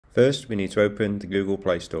First, we need to open the Google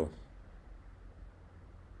Play Store.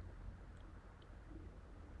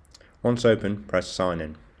 Once open, press Sign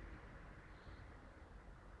In.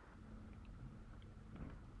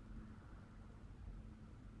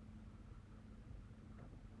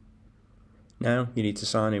 Now you need to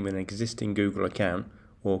sign in with an existing Google account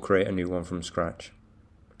or create a new one from scratch.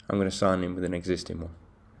 I'm going to sign in with an existing one.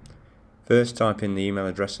 First, type in the email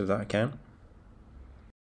address of that account.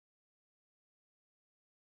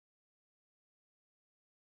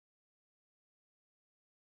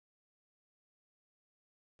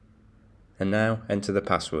 And now enter the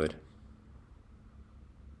password.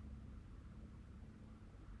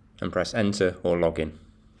 And press enter or login.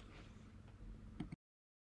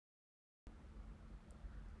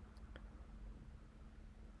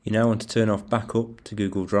 You now want to turn off backup to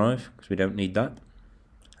Google Drive because we don't need that,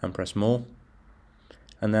 and press more,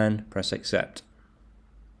 and then press accept.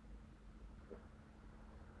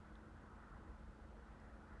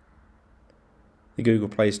 The Google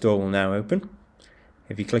Play Store will now open.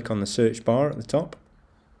 If you click on the search bar at the top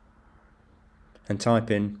and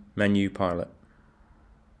type in Menu Pilot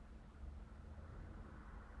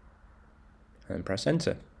and press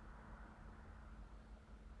enter.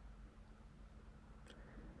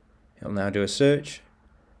 It'll now do a search,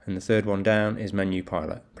 and the third one down is Menu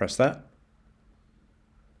Pilot. Press that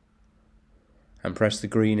and press the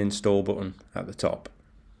green install button at the top.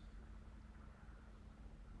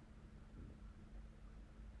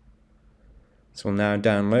 This will now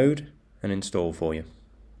download and install for you.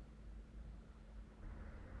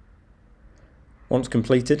 Once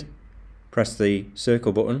completed, press the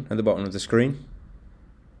circle button at the bottom of the screen.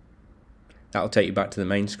 That will take you back to the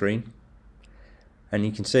main screen. And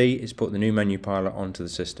you can see it's put the new Menu Pilot onto the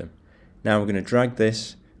system. Now we're going to drag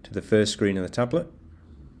this to the first screen of the tablet.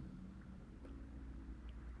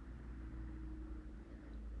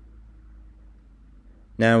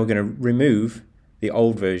 Now we're going to remove the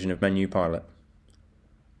old version of Menu Pilot.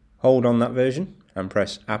 Hold on that version and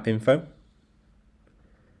press App Info.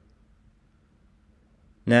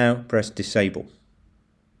 Now press Disable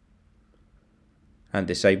and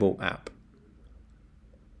Disable App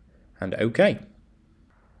and OK.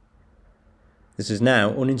 This is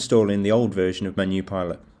now uninstalling the old version of Menu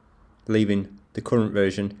Pilot, leaving the current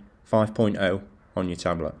version 5.0 on your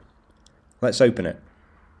tablet. Let's open it.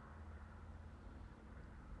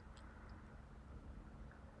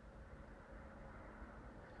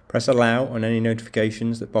 Press Allow on any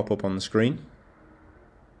notifications that pop up on the screen.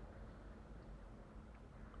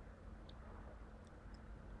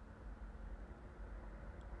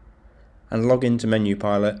 And log into Menu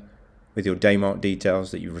Pilot with your Daymark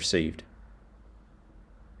details that you've received.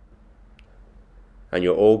 And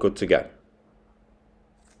you're all good to go.